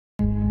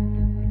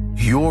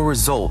Your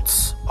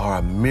results are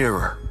a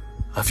mirror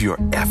of your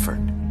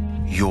effort,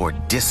 your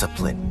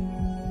discipline,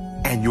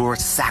 and your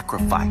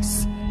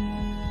sacrifice.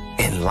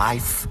 In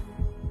life,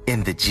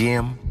 in the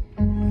gym,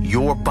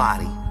 your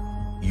body,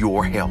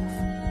 your health.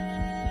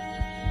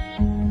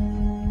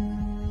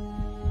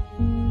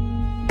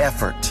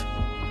 Effort.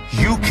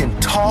 You can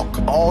talk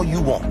all you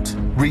want.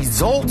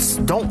 Results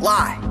don't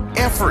lie.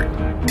 Effort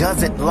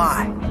doesn't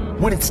lie.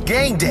 When it's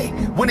game day,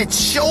 when it's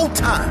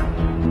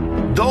showtime,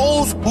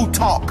 those who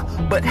talk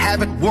but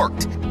haven't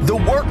worked, the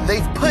work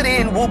they've put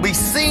in will be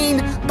seen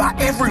by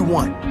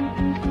everyone.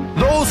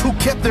 Those who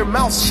kept their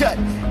mouths shut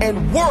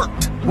and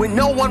worked when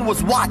no one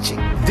was watching,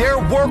 their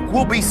work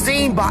will be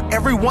seen by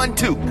everyone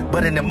too,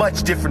 but in a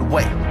much different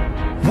way.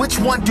 Which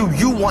one do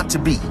you want to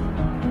be?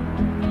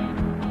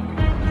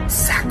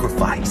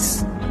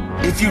 Sacrifice.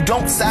 If you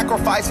don't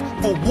sacrifice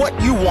for what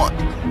you want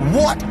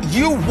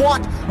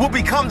will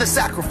become the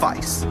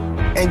sacrifice.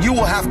 And you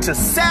will have to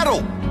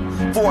settle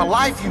for a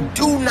life you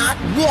do not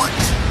want.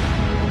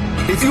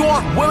 If you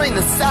aren't willing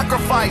to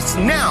sacrifice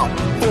now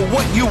for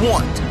what you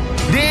want,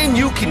 then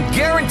you can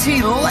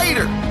guarantee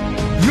later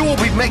you will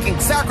be making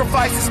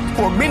sacrifices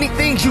for many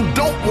things you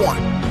don't want.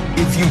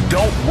 If you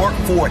don't work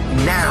for it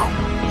now,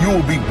 you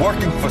will be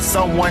working for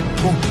someone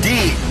who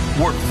did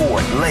work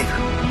for it later.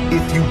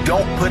 If you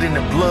don't put in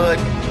the blood,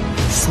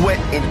 sweat,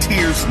 and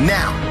tears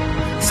now,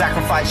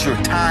 sacrifice your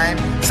time,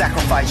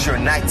 sacrifice your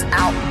nights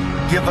out,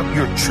 give up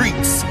your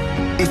treats.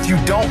 If you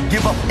don't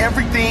give up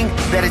everything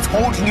that is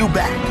holding you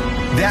back,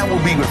 that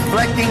will be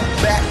reflecting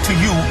back to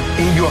you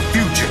in your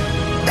future.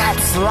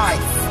 That's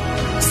life.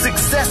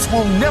 Success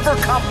will never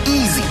come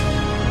easy.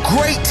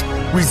 Great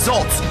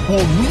results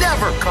will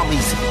never come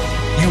easy.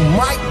 You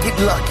might get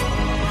lucky.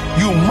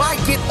 You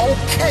might get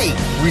okay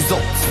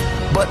results.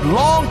 But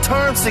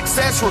long-term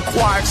success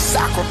requires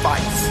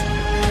sacrifice,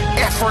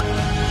 effort,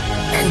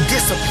 and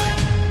discipline.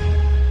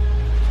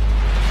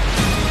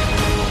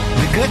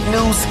 The good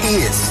news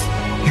is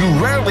you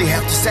rarely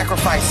have to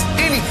sacrifice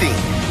anything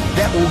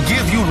that will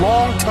give you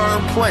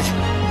long-term pleasure.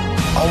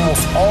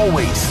 Almost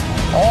always,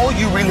 all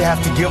you really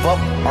have to give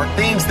up are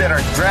things that are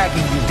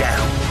dragging you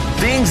down,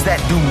 things that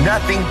do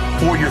nothing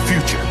for your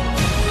future.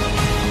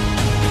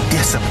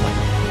 Discipline.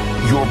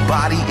 Your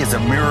body is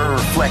a mirror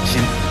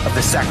reflection of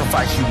the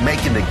sacrifice you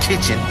make in the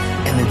kitchen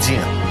and the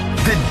gym.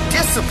 The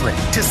discipline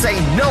to say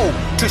no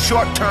to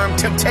short-term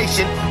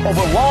temptation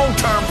over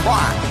long-term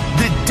pride.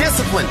 The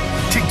discipline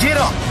to get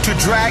up, to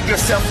drag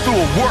yourself through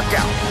a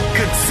workout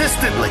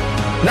consistently,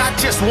 not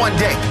just one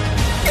day,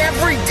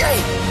 every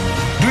day.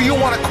 Do you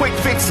want a quick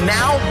fix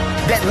now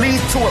that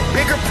leads to a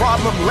bigger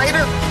problem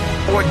later?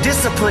 Or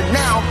discipline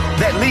now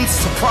that leads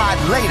to pride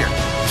later?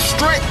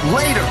 Strength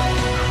later?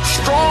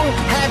 Strong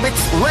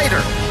habits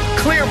later?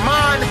 Clear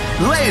mind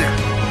later?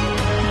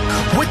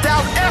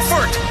 Without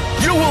effort,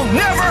 you will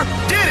never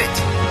get it.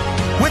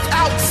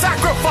 Without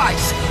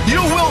sacrifice,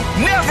 you will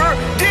never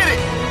get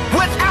it.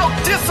 Without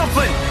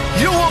discipline,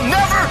 you will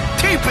never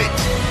keep it.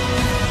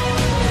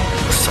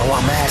 So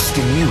I'm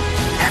asking you,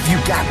 have you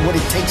got what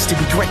it takes to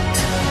be great?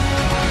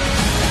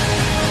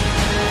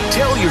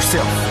 Tell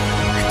yourself,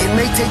 it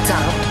may take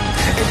time,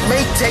 it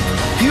may take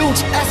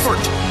huge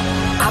effort.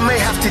 I may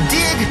have to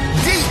dig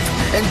deep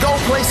and go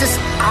places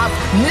I've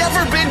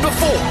never been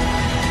before,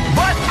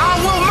 but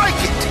I will make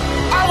it.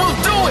 I will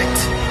do it.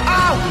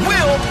 I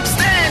will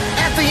stand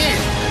at the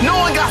end,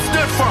 knowing I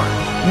stood firm,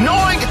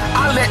 knowing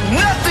I let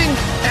nothing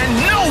and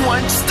no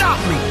one stop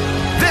me.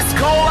 This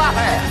goal I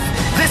have,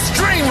 this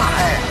dream I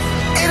have,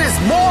 it is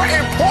more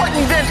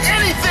important than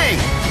anything.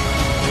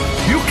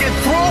 You can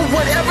throw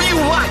whatever you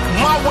like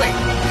my way.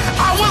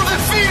 I will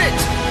defeat it.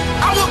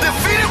 I will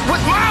defeat it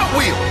with my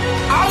will.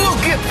 I will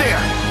get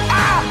there.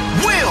 I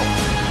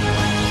will.